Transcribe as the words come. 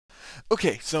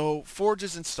Okay, so Forge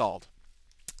is installed.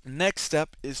 Next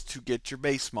step is to get your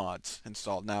base mods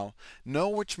installed. Now, know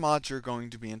which mods you're going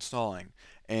to be installing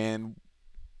and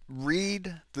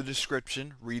read the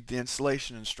description, read the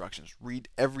installation instructions, read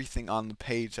everything on the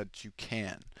page that you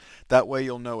can. That way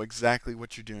you'll know exactly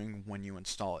what you're doing when you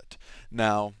install it.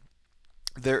 Now,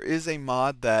 there is a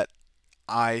mod that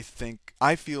I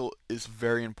feel is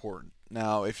very important.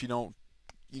 Now, if you don't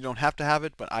have to have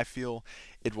it, but I feel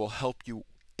it will help you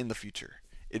in the future.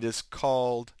 It is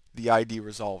called the ID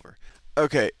Resolver.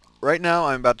 Okay, right now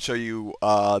I'm about to show you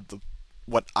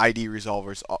what ID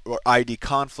resolvers or ID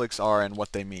conflicts are and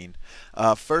what they mean.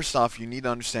 First off, you need to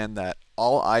understand that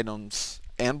all items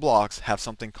and blocks have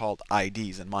something called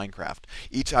IDs in Minecraft.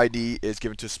 Each ID is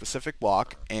given to a specific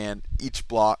block, and each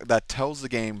block that tells the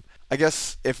game, I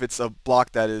guess if it's a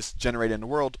block that is generated in the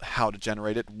world, how to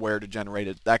generate it, where to generate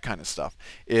it, that kind of stuff.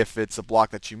 If it's a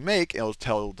block that you make, it'll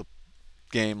tell the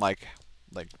game like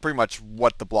pretty much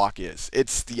what the block is.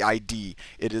 It's the ID.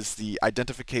 It is the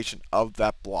identification of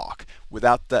that block.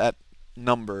 Without that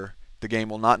number, the game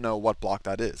will not know what block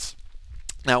that is.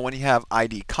 Now, when you have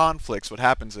ID conflicts, what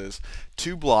happens is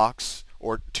two blocks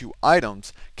or two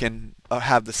items can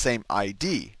have the same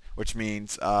ID, which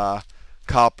means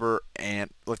copper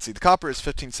and let's see, the copper is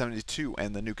 1572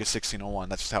 and the nuke is 1601.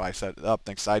 That's just how I set it up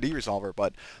thanks to ID Resolver.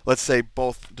 But let's say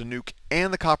both the nuke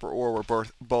and the copper ore were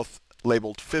both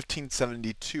labeled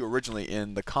 1572 originally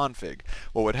in the config.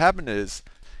 What would happen is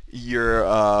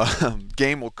your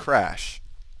game will crash.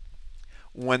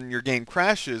 When your game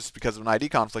crashes because of an ID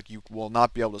conflict, you will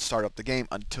not be able to start up the game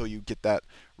until you get that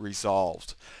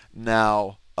resolved.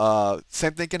 Now,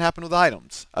 same thing can happen with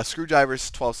items. A screwdriver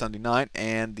is 1279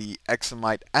 and the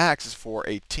Examite axe is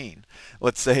 418.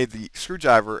 Let's say the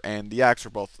screwdriver and the axe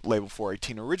are both labeled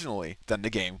 418 originally, then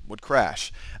the game would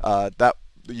crash. That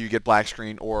you get black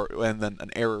screen and then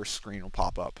an error screen will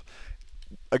pop up.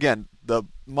 Again, the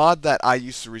mod that I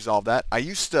used to resolve that, I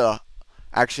used to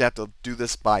actually have to do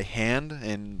this by hand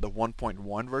in the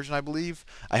 1.1 version, I believe.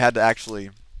 I had to actually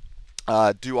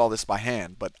do all this by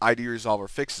hand, but ID Resolver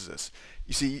fixes this.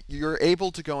 You see, you're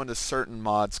able to go into certain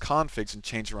mods configs and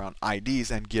change around IDs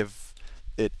and give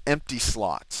it empty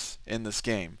slots in this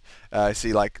game.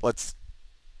 See, like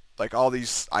all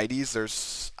these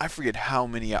IDs, I forget how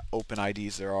many open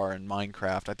IDs there are in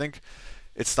Minecraft. I think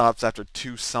it stops after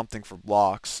 2 something for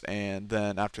blocks, and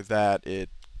then after that it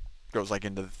goes like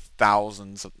into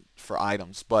thousands for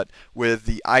items. But with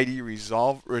the ID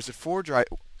Resolve, or is it Forge or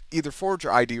either Forge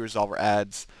or ID Resolver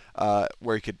adds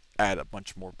where you could add a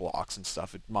bunch more blocks and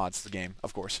stuff. It mods the game,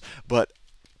 of course. But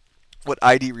what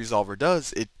ID Resolver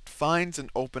does, it finds an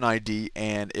open ID,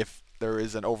 and if there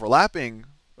is an overlapping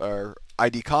or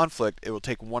ID conflict, it will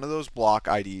take one of those block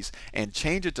IDs and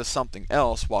change it to something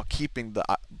else while keeping the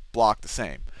block the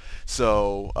same.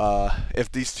 So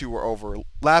if these two were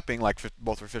overlapping, like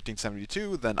both were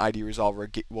 1572, then ID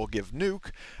Resolver will give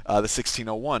nuke the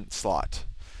 1601 slot.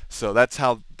 So that's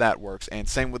how that works, and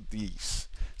same with these.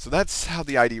 So that's how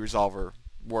the ID Resolver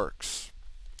works.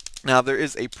 Now, there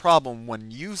is a problem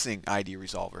when using ID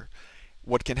Resolver.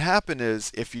 What can happen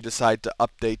is if you decide to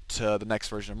update to the next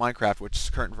version of Minecraft,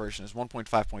 which current version is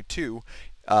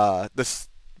 1.5.2, this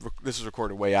is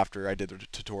recorded way after I did the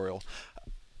tutorial.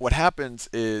 What happens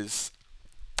is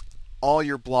all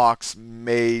your blocks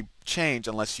may change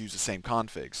unless you use the same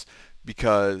configs,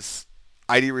 because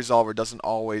ID Resolver doesn't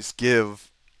always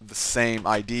give the same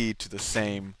ID to the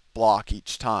same block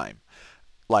each time.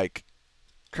 Like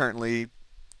currently,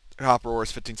 copper ore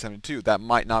is 1572. That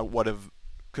might not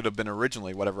could have been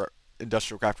originally. Whatever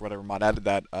industrial craft or whatever mod added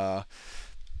that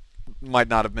might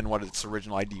not have been what its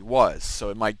original ID was. So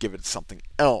it might give it something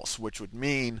else, which would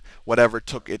mean whatever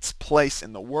took its place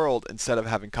in the world, instead of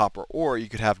having copper ore, you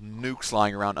could have nukes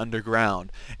lying around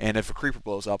underground. And if a creeper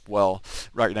blows up, well,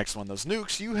 right next to one of those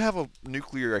nukes, you have a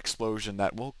nuclear explosion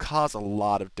that will cause a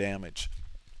lot of damage.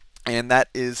 And that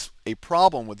is a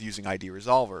problem with using ID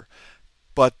Resolver.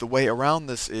 But the way around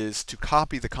this is to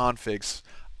copy the configs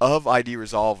of ID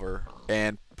Resolver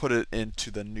and put it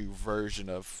into the new version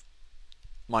of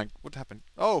what happened?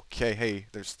 Okay, hey,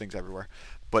 there's things everywhere.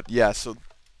 But yeah, so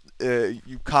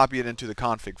you copy it into the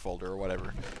config folder or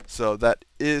whatever. So that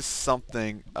is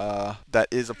something that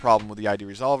is a problem with the ID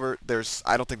Resolver.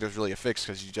 I don't think there's really a fix,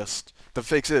 because the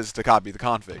fix is to copy the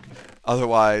config.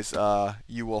 Otherwise,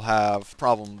 you will have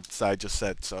problems I just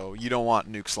said. So you don't want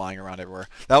nukes lying around everywhere.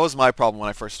 That was my problem when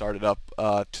I first started up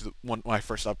when I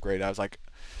first upgraded.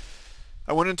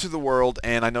 I went into the world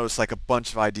and I noticed like a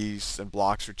bunch of IDs and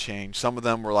blocks were changed. Some of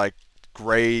them were like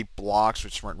gray blocks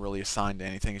which weren't really assigned to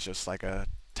anything. It's just like a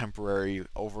temporary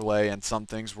overlay, and some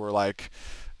things were like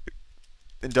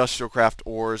industrial craft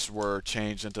ores were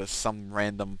changed into some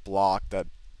random block that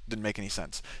didn't make any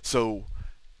sense. So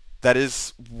that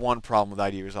is one problem with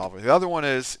ID Resolver. The other one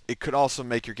is it could also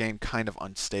make your game kind of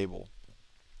unstable.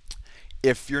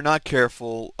 If you're not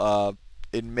careful,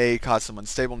 it may cause some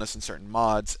unstableness in certain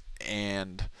mods,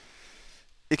 and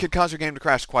it could cause your game to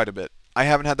crash quite a bit. I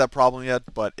haven't had that problem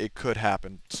yet, but it could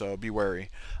happen, so be wary.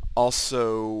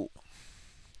 Also,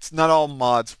 not all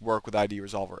mods work with ID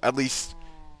Resolver, at least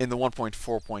in the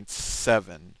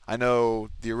 1.4.7. I know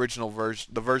the original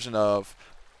version, the version of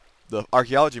the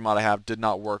archaeology mod I have, did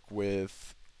not work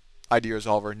with ID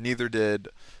Resolver. Neither did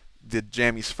the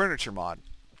Jammy's Furniture mod.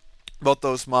 Both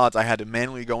those mods I had to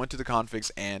manually go into the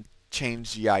configs and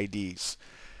change the IDs.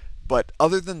 But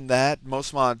other than that,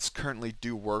 most mods currently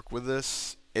do work with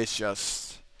this. It's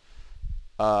just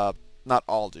not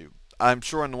all do. I'm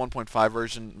sure in the 1.5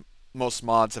 version, most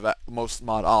mod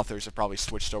authors have probably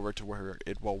switched over to where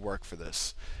it will work for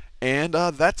this. And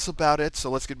that's about it.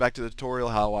 So let's get back to the tutorial,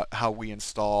 how we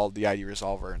install the ID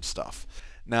Resolver and stuff.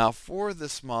 Now for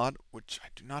this mod, which I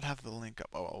do not have the link up.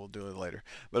 Oh, I will do it later.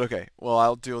 But okay, well,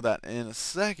 I'll do that in a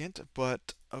second.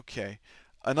 But okay,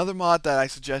 another mod that I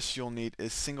suggest you'll need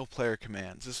is single player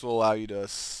commands. This will allow you to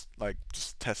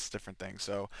just test different things.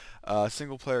 So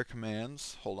single player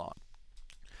commands, hold on.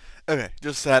 Okay,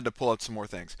 just had to pull out some more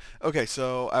things. Okay,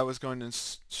 so I was going to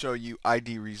show you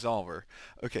ID Resolver.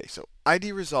 Okay, so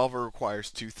ID Resolver requires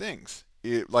two things.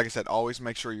 Like I said, always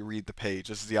make sure you read the page.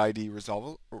 This is the ID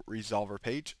Resolver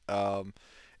page.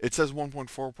 It says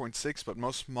 1.4.6, but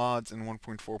most mods in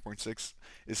 1.4.6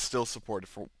 is still supported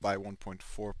by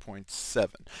 1.4.7.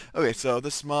 Okay, so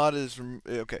this mod is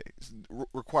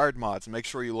required mods. Make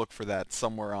sure you look for that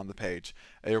somewhere on the page.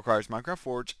 It requires Minecraft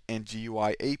Forge and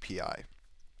GUI API.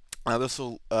 Now this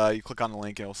will, you click on the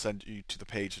link and it will send you to the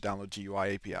page to download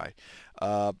GUI API.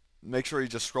 Make sure you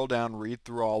just scroll down, read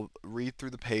through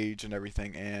the page and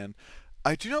everything. And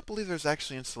I do not believe there's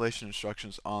actually installation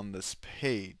instructions on this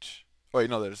page. Oh, wait,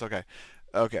 no, there's. Okay,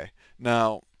 okay.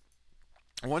 Now,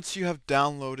 once you have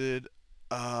downloaded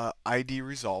ID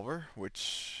Resolver,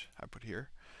 which I put here,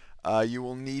 you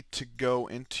will need to go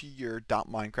into your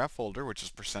 .minecraft folder, which is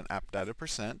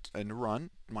 %appdata%, and run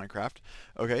Minecraft.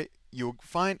 Okay, you'll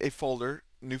find a folder,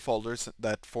 new folders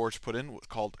that Forge put in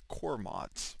called core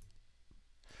mods.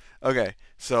 Okay,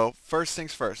 so first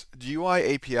things first,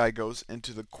 GUI API goes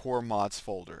into the core mods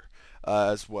folder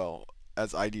as well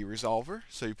as ID Resolver.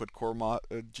 So you put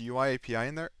GUI API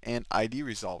in there and ID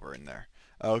Resolver in there.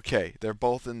 Okay, they're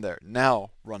both in there.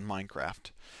 Now run Minecraft.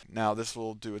 Now this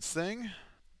will do its thing.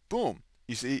 Boom!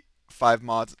 You see 5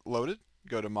 mods loaded.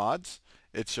 Go to mods.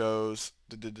 It shows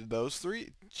those 3,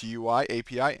 GUI,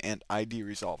 API, and ID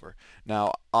Resolver.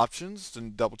 Now options, to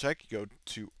double check, you go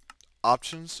to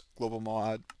options, global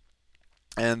mod,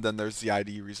 and then there's the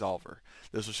ID Resolver.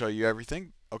 This will show you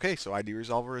everything. Okay, so ID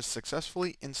Resolver is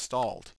successfully installed.